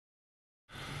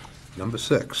Number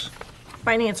 6.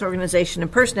 Finance Organization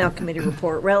and Personnel Committee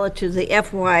report relative to the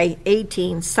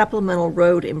FY18 supplemental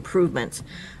road improvements.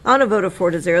 On a vote of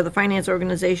 4-0, the Finance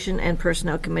Organization and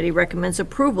Personnel Committee recommends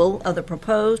approval of the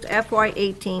proposed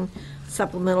FY18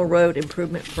 supplemental road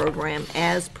improvement program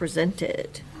as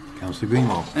presented. Councilor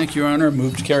Greenwald. Thank you, Your Honor.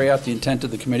 Move to carry out the intent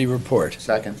of the committee report.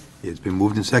 Second. It's been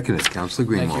moved and seconded. Councilor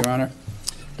Greenwald. Thank you, Your Honor.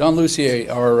 Don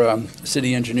Lucier, our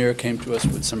city engineer, came to us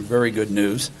with some very good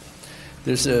news.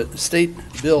 There's a state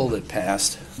bill that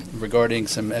passed regarding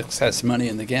some excess money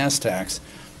in the gas tax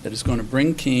that is going to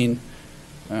bring Keene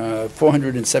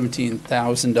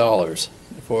 $417,000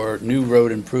 for new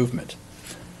road improvement.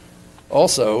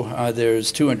 Also,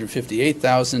 there's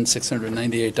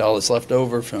 $258,698 left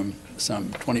over from some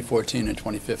 2014 and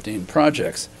 2015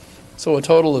 projects. So a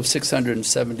total of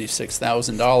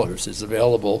 $676,000 is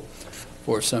available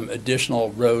for some additional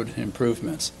road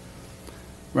improvements.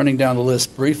 Running down the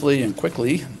list briefly and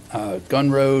quickly,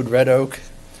 Gun Road, Red Oak,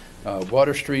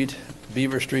 Water Street,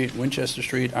 Beaver Street, Winchester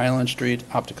Street, Island Street,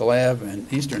 Optical Ave,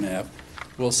 and Eastern Ave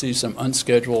will see some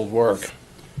unscheduled work.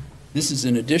 This is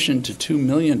in addition to $2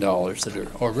 million that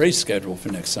are already scheduled for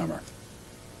next summer.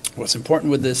 What's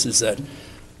important with this is that,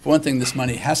 for one thing, this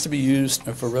money has to be used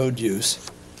for road use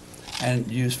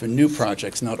and used for new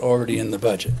projects not already in the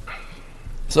budget.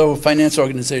 So Finance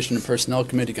Organization and Personnel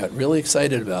Committee got really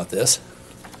excited about this.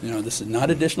 You know, this is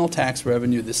not additional tax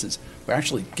revenue. We're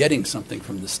actually getting something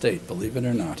from the state, believe it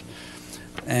or not,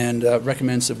 and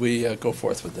recommends that we go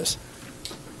forth with this.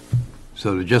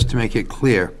 So just to make it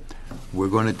clear, we're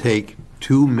going to take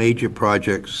 2 major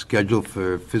projects scheduled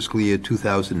for fiscal year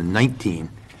 2019,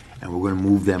 and we're going to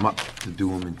move them up to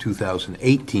do them in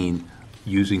 2018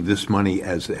 using this money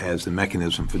as the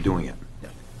mechanism for doing it. Yeah.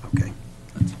 Okay.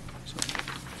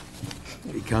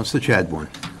 Councilor Chadbourne.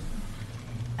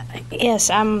 Yes,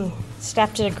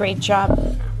 staff did a great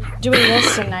job doing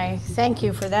this, and I thank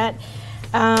you for that.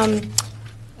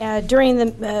 During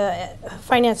the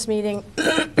finance meeting,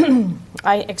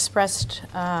 I expressed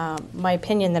my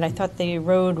opinion that I thought the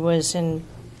road was in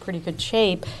pretty good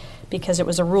shape because it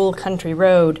was a rural country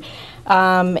road.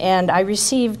 And I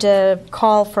received a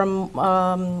call from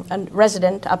a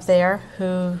resident up there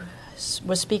who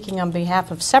was speaking on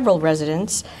behalf of several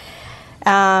residents.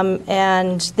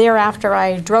 And thereafter,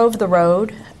 I drove the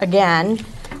road again,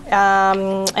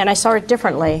 and I saw it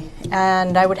differently.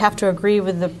 And I would have to agree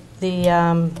with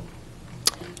the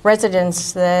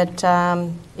residents that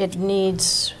it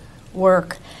needs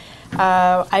work.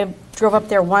 I drove up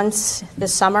there once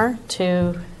this summer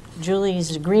to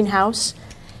Julie's greenhouse,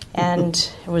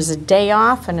 and it was a day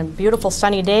off and a beautiful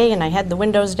sunny day, and I had the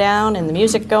windows down and the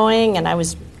music going, and I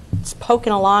was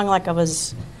poking along like I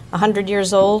was 100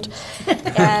 years old,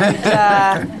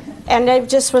 and I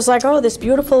just was like, oh, this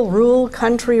beautiful rural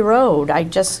country road. I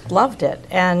just loved it.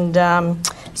 And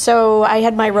so I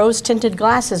had my rose-tinted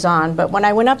glasses on, but when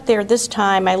I went up there this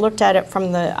time, I looked at it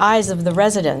from the eyes of the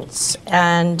residents,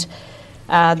 and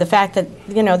the fact that,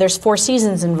 you know, there's 4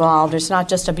 seasons involved. It's not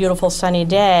just a beautiful sunny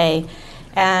day.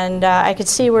 And I could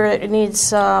see where it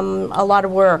needs a lot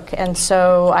of work. And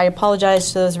so I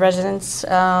apologize to those residents.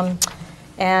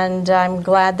 And I'm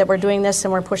glad that we're doing this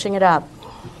and we're pushing it up.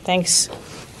 Thanks.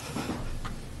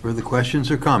 Further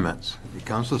questions or comments?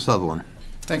 Councilor Sutherland.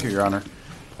 Thank you, Your Honor.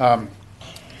 I'd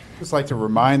just like to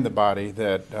remind the body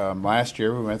that last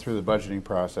year we went through the budgeting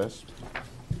process.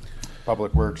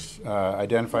 Public Works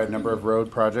identified a number of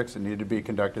road projects that needed to be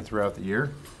conducted throughout the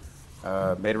year,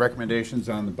 made recommendations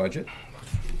on the budget.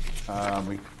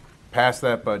 We passed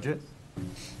that budget.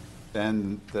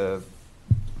 Then the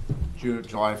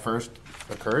July 1st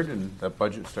occurred and the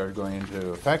budget started going into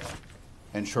effect.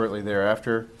 And shortly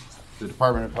thereafter, the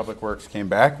Department of Public Works came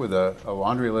back with a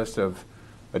laundry list of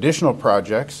additional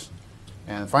projects,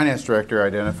 and the Finance Director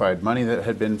identified money that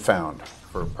had been found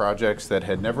for projects that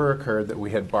had never occurred, that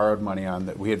we had borrowed money on,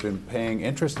 that we had been paying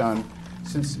interest on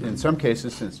since, in some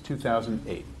cases, since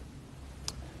 2008.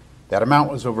 That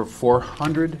amount was over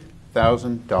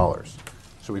 $400,000.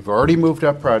 So we've already moved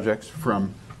up projects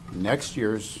from next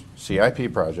year's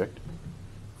CIP project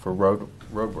for road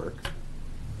work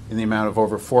in the amount of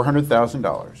over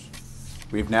 $400,000.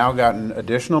 We've now gotten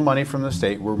additional money from the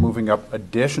state. We're moving up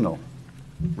additional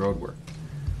road work.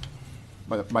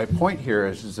 My point here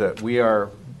is that we are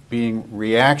being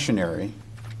reactionary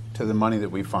to the money that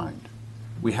we find.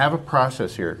 We have a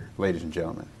process here, ladies and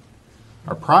gentlemen.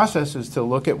 Our process is to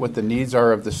look at what the needs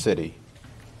are of the city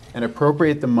and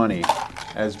appropriate the money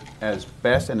as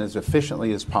best and as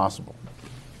efficiently as possible,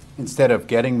 instead of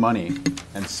getting money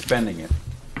and spending it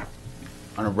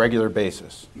on a regular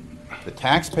basis. The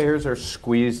taxpayers are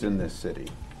squeezed in this city.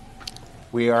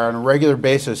 We are on a regular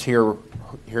basis hear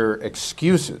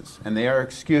excuses, and they are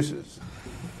excuses,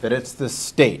 that it's the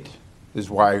state is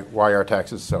why our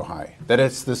taxes are so high, that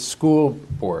it's the school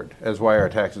board is why our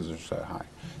taxes are so high,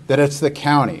 that it's the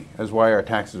county is why our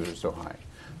taxes are so high.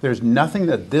 There's nothing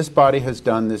that this body has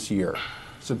done this year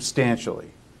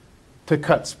substantially to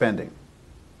cut spending.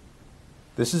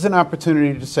 This is an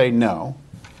opportunity to say no,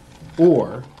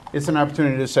 or it's an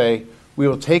opportunity to say we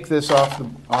will take this off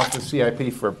the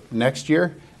CIP for next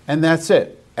year, and that's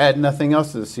it. Add nothing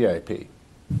else to the CIP.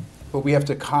 But we have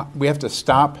to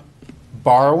stop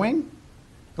borrowing,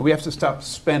 and we have to stop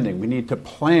spending. We need to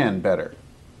plan better.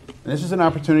 And this is an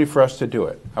opportunity for us to do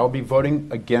it. I will be voting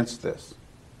against this.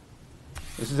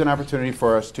 This is an opportunity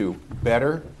for us to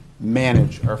better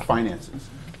manage our finances.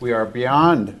 We are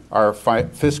beyond our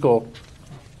fiscal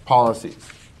policies.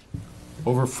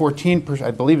 Over 14%,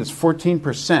 I believe it's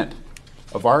 14%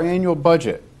 of our annual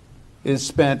budget is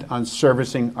spent on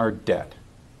servicing our debt.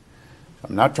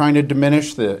 I'm not trying to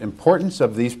diminish the importance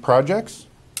of these projects.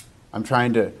 I'm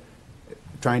trying to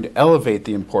elevate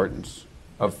the importance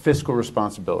of fiscal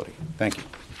responsibility. Thank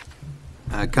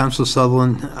you. Councilor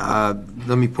Sutherland,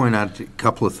 let me point out a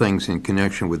couple of things in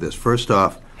connection with this. First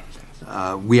off,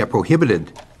 we are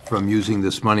prohibited from using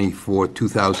this money for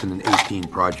 2018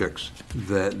 projects.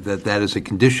 That is a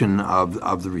condition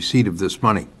of the receipt of this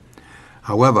money.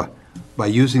 However, by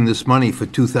using this money for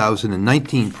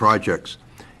 2019 projects,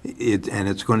 and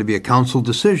it's going to be a council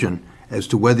decision as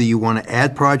to whether you want to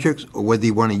add projects or whether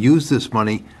you want to use this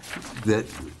money that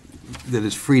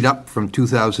is freed up from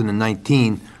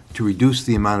 2019 to reduce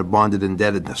the amount of bonded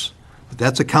indebtedness. But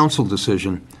that's a council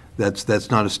decision.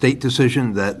 That's not a state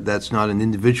decision. That's not an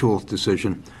individual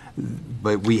decision.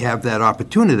 But we have that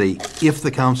opportunity, if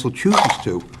the council chooses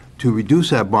to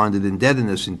reduce our bonded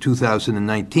indebtedness in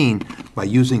 2019 by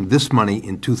using this money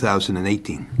in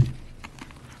 2018.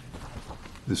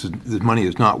 This money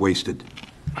is not wasted.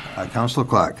 Councilor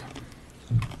Clark.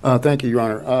 Thank you, Your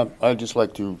Honor. I'd just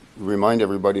like to remind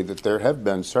everybody that there have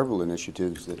been several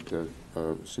initiatives that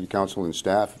City Council and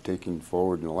staff have taken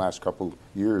forward in the last couple of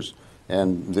years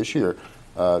and this year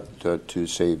to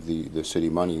save the city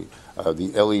money. The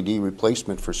LED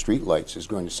replacement for streetlights is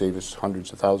going to save us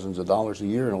hundreds of thousands of dollars a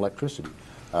year in electricity.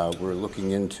 We're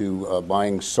looking into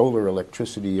buying solar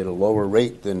electricity at a lower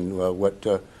rate than what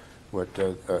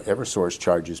Eversource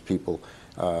charges people.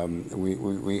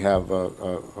 We have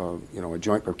a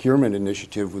joint procurement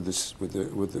initiative with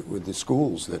the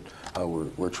schools that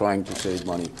we're trying to save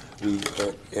money.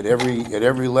 At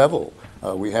every level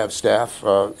we have staff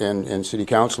and city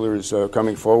councilors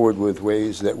coming forward with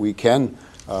ways that we can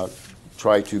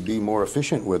try to be more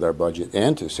efficient with our budget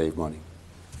and to save money.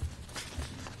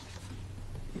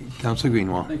 Councilor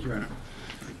Greenwald. Thank you, Your Honor.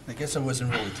 I guess I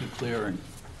wasn't really too clear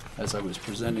as I was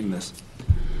presenting this.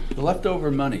 The leftover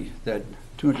money, that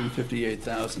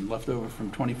 $258,000 left over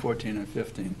from 2014 and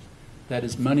 15, that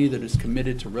is money that is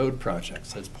committed to road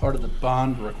projects. That's part of the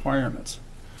bond requirements.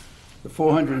 The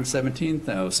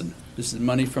 $417,000, this is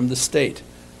money from the state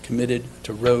committed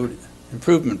to road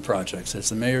improvement projects. As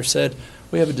the mayor said,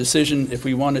 we have a decision if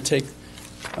we want to take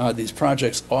these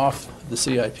projects off the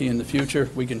CIP in the future,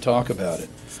 we can talk about it.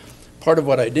 Part of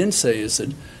what I didn't say is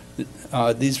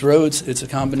that these roads, it's a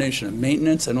combination of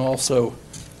maintenance and also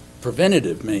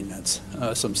preventative maintenance,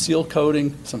 some seal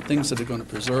coating, some things that are going to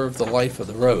preserve the life of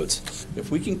the roads.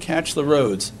 If we can catch the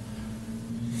roads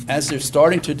as they're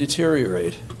starting to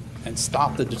deteriorate and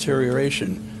stop the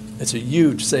deterioration, it's a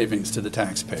huge savings to the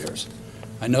taxpayers.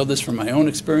 I know this from my own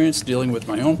experience dealing with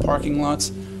my own parking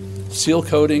lots. Seal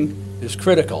coating is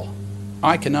critical.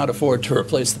 I cannot afford to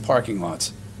replace the parking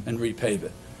lots and repave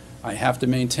it. I have to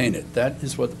maintain it. That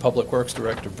is what the Public Works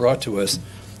Director brought to us,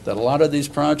 that a lot of these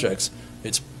projects,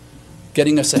 it's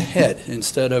getting us ahead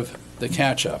instead of the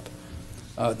catch-up.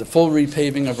 The full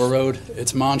repaving of a road,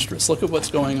 it's monstrous. Look at what's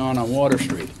going on Water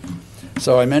Street.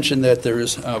 So I mentioned that there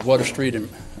is Water Street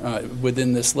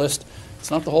within this list. It's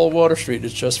not the whole Water Street,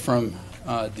 it's just from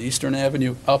the Eastern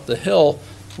Avenue up the hill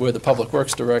where the Public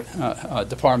Works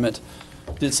Department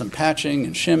did some patching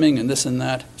and shimming and this and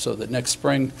that, so that next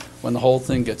spring, when the whole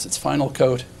thing gets its final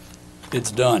coat,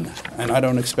 it's done. And I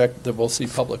don't expect that we'll see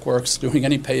Public Works doing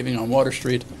any paving on Water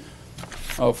Street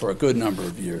for a good number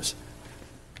of years.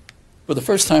 For the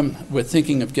first time, we're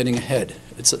thinking of getting ahead.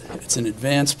 It's an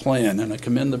advanced plan, and I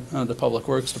commend the Public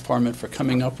Works Department for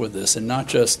coming up with this and not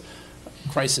just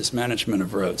crisis management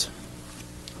of roads.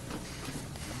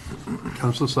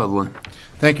 Councilor Sutherland.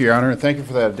 Thank you, Your Honor, and thank you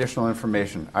for that additional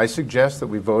information. I suggest that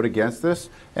we vote against this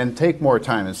and take more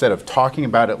time instead of talking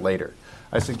about it later.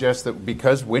 I suggest that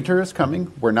because winter is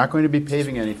coming, we're not going to be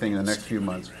paving anything in the next few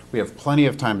months. We have plenty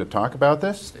of time to talk about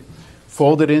this,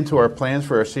 fold it into our plans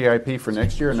for our CIP for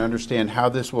next year, and understand how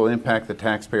this will impact the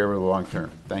taxpayer over the long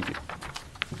term. Thank you.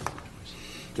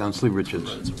 Councilor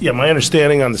Richards. Yeah, my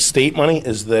understanding on the state money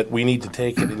is that we need to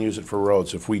take it and use it for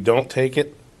roads. If we don't take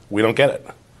it, we don't get it.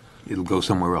 It'll go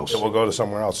somewhere else. It will go to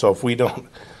somewhere else. So if we don't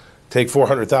take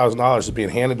 $400,000 that's being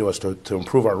handed to us to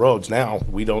improve our roads now,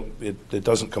 we don't, it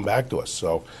doesn't come back to us.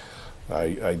 So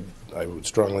I would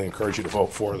strongly encourage you to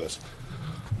vote for this.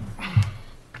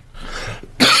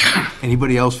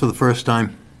 Anybody else for the first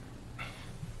time?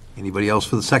 Anybody else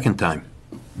for the second time?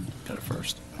 Got it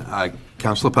first.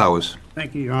 Councilor Powers.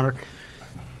 Thank you, Your Honor.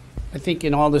 I think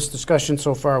in all this discussion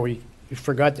so far, we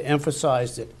forgot to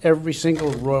emphasize that every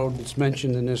single road that's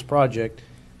mentioned in this project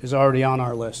is already on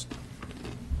our list.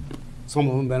 Some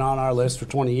of them have been on our list for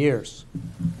 20 years.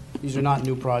 These are not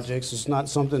new projects. It's not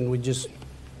something we just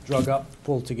drug up,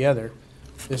 pulled together.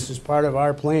 This is part of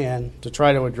our plan to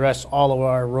try to address all of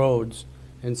our roads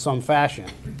in some fashion.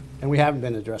 And we haven't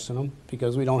been addressing them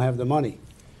because we don't have the money.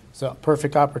 It's a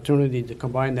perfect opportunity to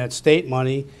combine that state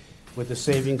money with the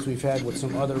savings we've had with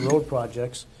some other road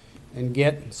projects and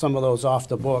get some of those off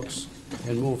the books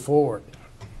and move forward.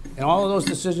 And all of those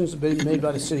decisions have been made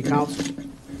by the city council,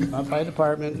 not by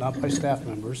department, not by staff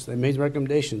members. They made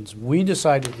recommendations. We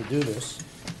decided to do this,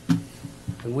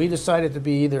 and we decided to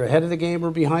be either ahead of the game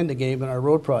or behind the game in our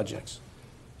road projects.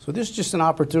 So this is just an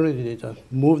opportunity to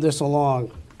move this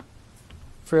along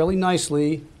fairly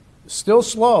nicely, still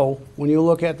slow when you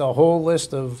look at the whole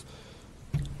list of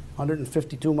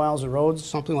 152 miles of roads,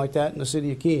 something like that in the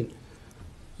city of Keene.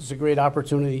 It's a great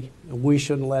opportunity, and we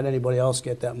shouldn't let anybody else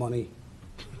get that money.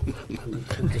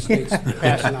 The state's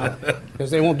passing on it,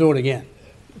 because they won't do it again.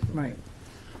 Right.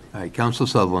 All right, Councilor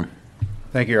Sutherland.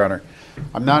 Thank you, Your Honor.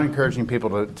 I'm not encouraging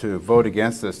people to vote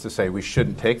against this to say we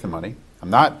shouldn't take the money. I'm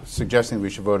not suggesting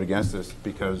we should vote against this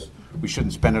because we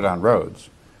shouldn't spend it on roads.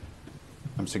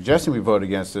 I'm suggesting we vote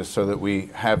against this so that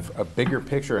we have a bigger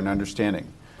picture and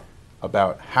understanding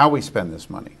about how we spend this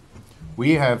money.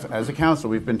 We have, as a council,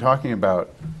 we've been talking about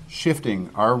shifting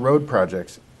our road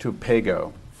projects to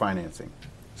pay-go financing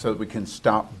so that we can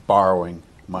stop borrowing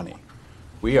money.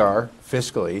 We are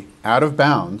fiscally out of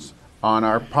bounds on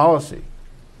our policy.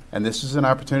 And this is an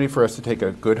opportunity for us to take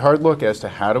a good hard look as to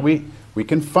how do we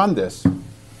can fund this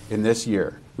in this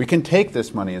year. We can take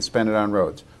this money and spend it on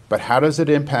roads. But how does it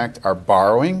impact our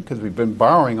borrowing? Because we've been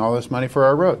borrowing all this money for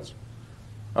our roads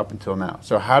up until now.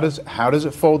 So how does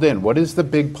it fold in? What is the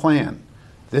big plan?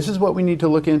 This is what we need to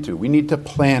look into. We need to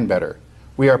plan better.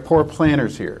 We are poor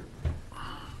planners here.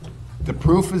 The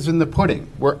proof is in the pudding.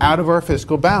 We're out of our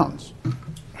fiscal bounds.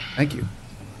 Thank you.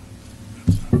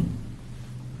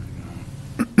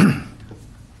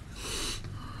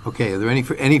 Okay, are there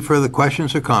any further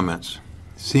questions or comments?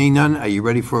 Seeing none, are you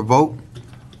ready for a vote?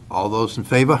 All those in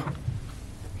favor?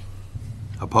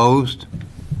 Opposed?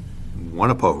 One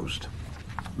opposed.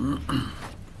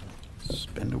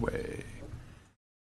 Spend away.